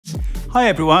Hi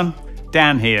everyone,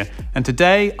 Dan here, and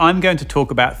today I'm going to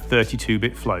talk about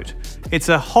 32-bit float. It's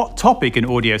a hot topic in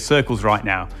audio circles right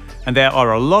now, and there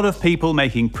are a lot of people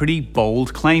making pretty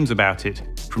bold claims about it,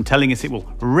 from telling us it will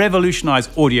revolutionize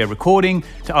audio recording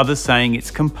to others saying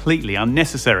it's completely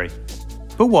unnecessary.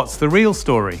 But what's the real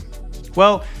story?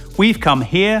 Well, we've come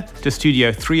here to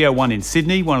Studio 301 in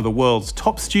Sydney, one of the world's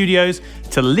top studios,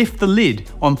 to lift the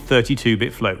lid on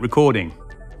 32-bit float recording.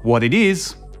 What it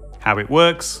is, how it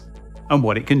works, and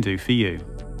what it can do for you.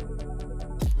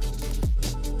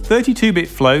 32-bit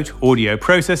float audio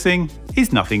processing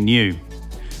is nothing new.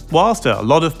 Whilst a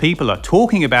lot of people are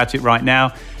talking about it right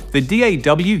now, the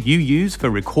DAW you use for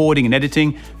recording and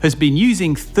editing has been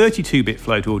using 32-bit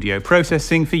float audio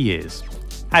processing for years.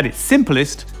 At its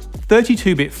simplest,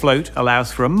 32-bit float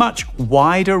allows for a much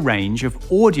wider range of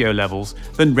audio levels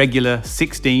than regular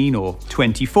 16 or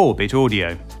 24-bit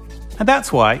audio. And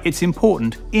that's why it's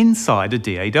important inside a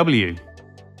DAW.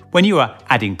 When you are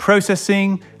adding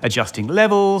processing, adjusting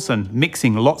levels, and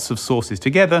mixing lots of sources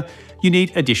together, you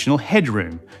need additional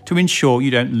headroom to ensure you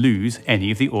don't lose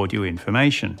any of the audio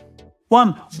information.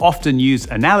 One often used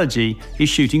analogy is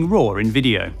shooting RAW in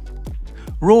video.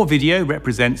 RAW video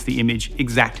represents the image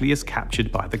exactly as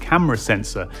captured by the camera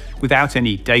sensor, without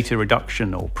any data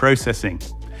reduction or processing.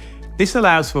 This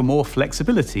allows for more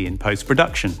flexibility in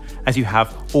post-production, as you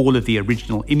have all of the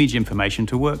original image information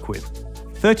to work with.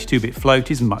 32-bit float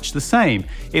is much the same.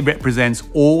 It represents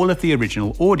all of the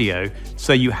original audio,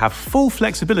 so you have full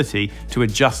flexibility to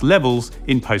adjust levels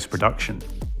in post-production.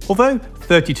 Although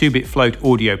 32-bit float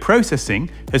audio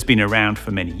processing has been around for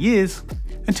many years,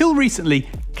 until recently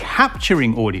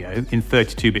capturing audio in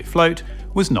 32-bit float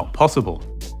was not possible.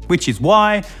 Which is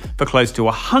why, for close to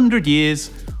 100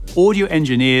 years, audio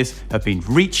engineers have been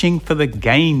reaching for the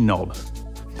gain knob.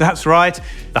 That's right,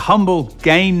 the humble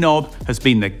gain knob has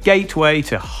been the gateway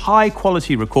to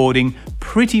high-quality recording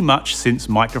pretty much since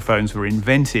microphones were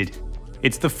invented.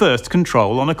 It's the first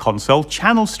control on a console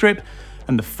channel strip,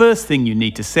 and the first thing you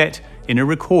need to set in a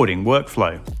recording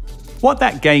workflow. What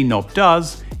that gain knob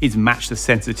does is match the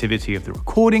sensitivity of the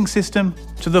recording system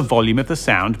to the volume of the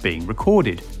sound being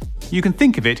recorded. You can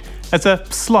think of it as a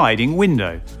sliding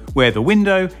window, where the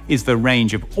window is the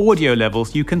range of audio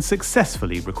levels you can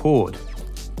successfully record.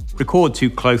 Record too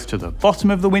close to the bottom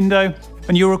of the window,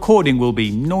 and your recording will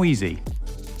be noisy.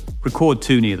 Record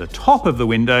too near the top of the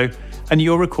window, and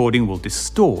your recording will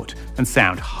distort and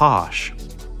sound harsh.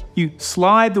 You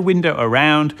slide the window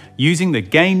around using the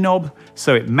gain knob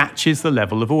so it matches the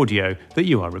level of audio that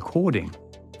you are recording.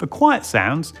 For quiet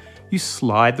sounds, you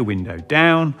slide the window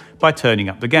down by turning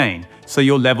up the gain, so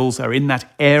your levels are in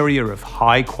that area of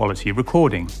high-quality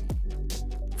recording.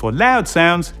 For loud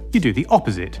sounds, you do the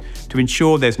opposite to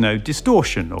ensure there's no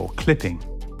distortion or clipping.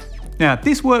 Now,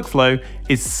 this workflow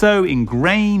is so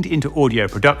ingrained into audio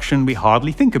production we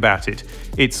hardly think about it.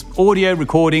 It's audio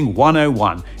recording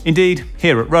 101. Indeed,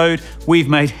 here at Rode, we've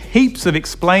made heaps of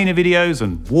explainer videos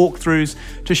and walkthroughs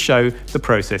to show the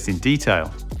process in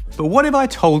detail. But what if I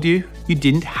told you you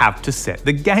didn't have to set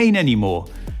the gain anymore?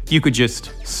 You could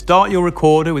just start your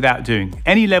recorder without doing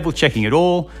any level checking at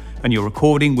all, and your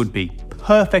recording would be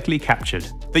perfectly captured.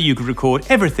 That you could record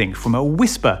everything from a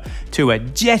whisper to a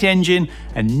jet engine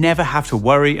and never have to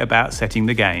worry about setting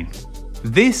the gain.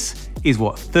 This is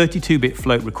what 32-bit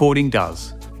float recording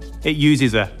does. It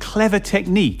uses a clever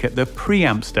technique at the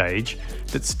preamp stage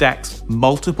that stacks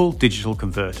multiple digital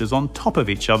converters on top of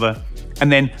each other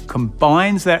and then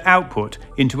combines their output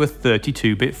into a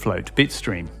 32-bit float bit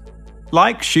stream.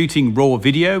 Like shooting RAW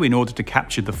video in order to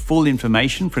capture the full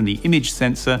information from the image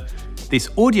sensor, this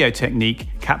audio technique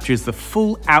captures the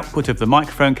full output of the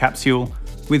microphone capsule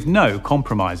with no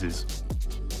compromises.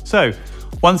 So,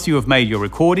 once you have made your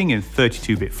recording in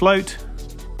 32-bit float,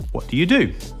 what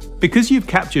do? Because you've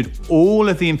captured all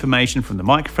of the information from the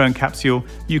microphone capsule,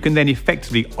 you can then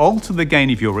effectively alter the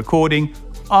gain of your recording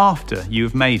after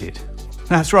you've made it.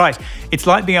 That's right, it's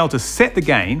like being able to set the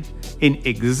gain in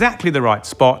exactly the right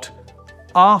spot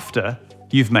after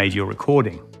you've made your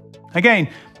recording. Again,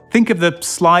 think of the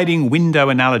sliding window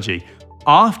analogy.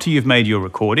 After you've made your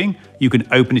recording, you can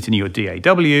open it in your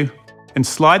DAW and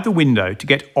slide the window to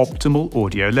get optimal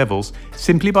audio levels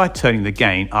simply by turning the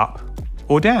gain up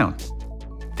or down.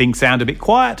 Things sound a bit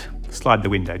quiet, slide the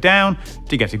window down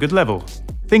to get a good level.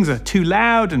 Things are too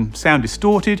loud and sound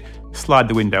distorted, slide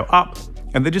the window up,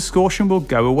 and the distortion will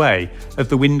go away as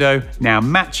the window now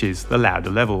matches the louder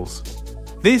levels.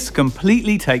 This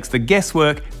completely takes the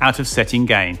guesswork out of setting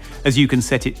gain, as you can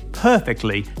set it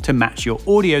perfectly to match your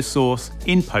audio source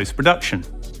in post-production.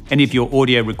 And if your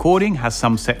audio recording has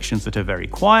some sections that are very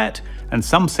quiet and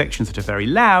some sections that are very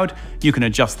loud, you can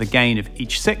adjust the gain of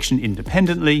each section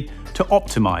independently to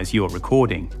optimize your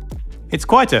recording. It's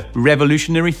quite a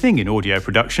revolutionary thing in audio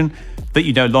production that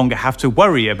you no longer have to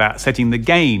worry about setting the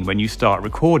gain when you start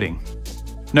recording.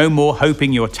 No more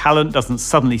hoping your talent doesn't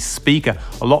suddenly speak a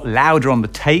lot louder on the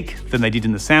take than they did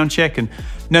in the sound check, and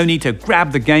no need to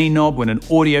grab the gain knob when an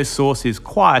audio source is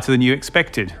quieter than you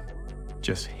expected.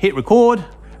 Just hit record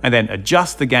and then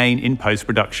adjust the gain in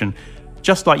post-production,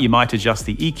 just like you might adjust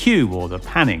the EQ or the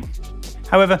panning.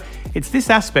 However, it's this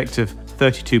aspect of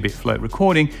 32-bit float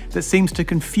recording that seems to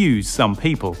confuse some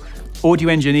people. Audio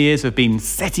engineers have been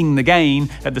setting the gain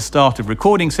at the start of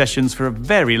recording sessions for a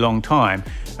very long time,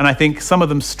 and I think some of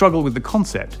them struggle with the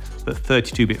concept that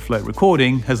 32-bit float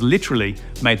recording has literally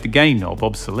made the gain knob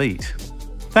obsolete.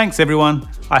 Thanks everyone,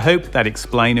 I hope that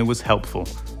explainer was helpful.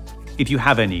 If you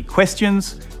have any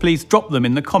questions, please drop them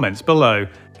in the comments below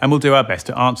and we'll do our best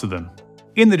to answer them.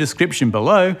 In the description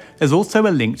below, there's also a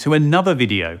link to another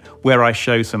video where I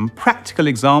show some practical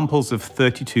examples of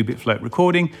 32-bit float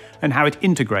recording and how it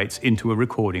integrates into a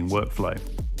recording workflow.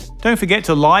 Don't forget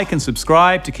to like and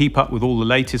subscribe to keep up with all the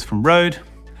latest from Rode,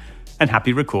 and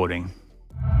happy recording.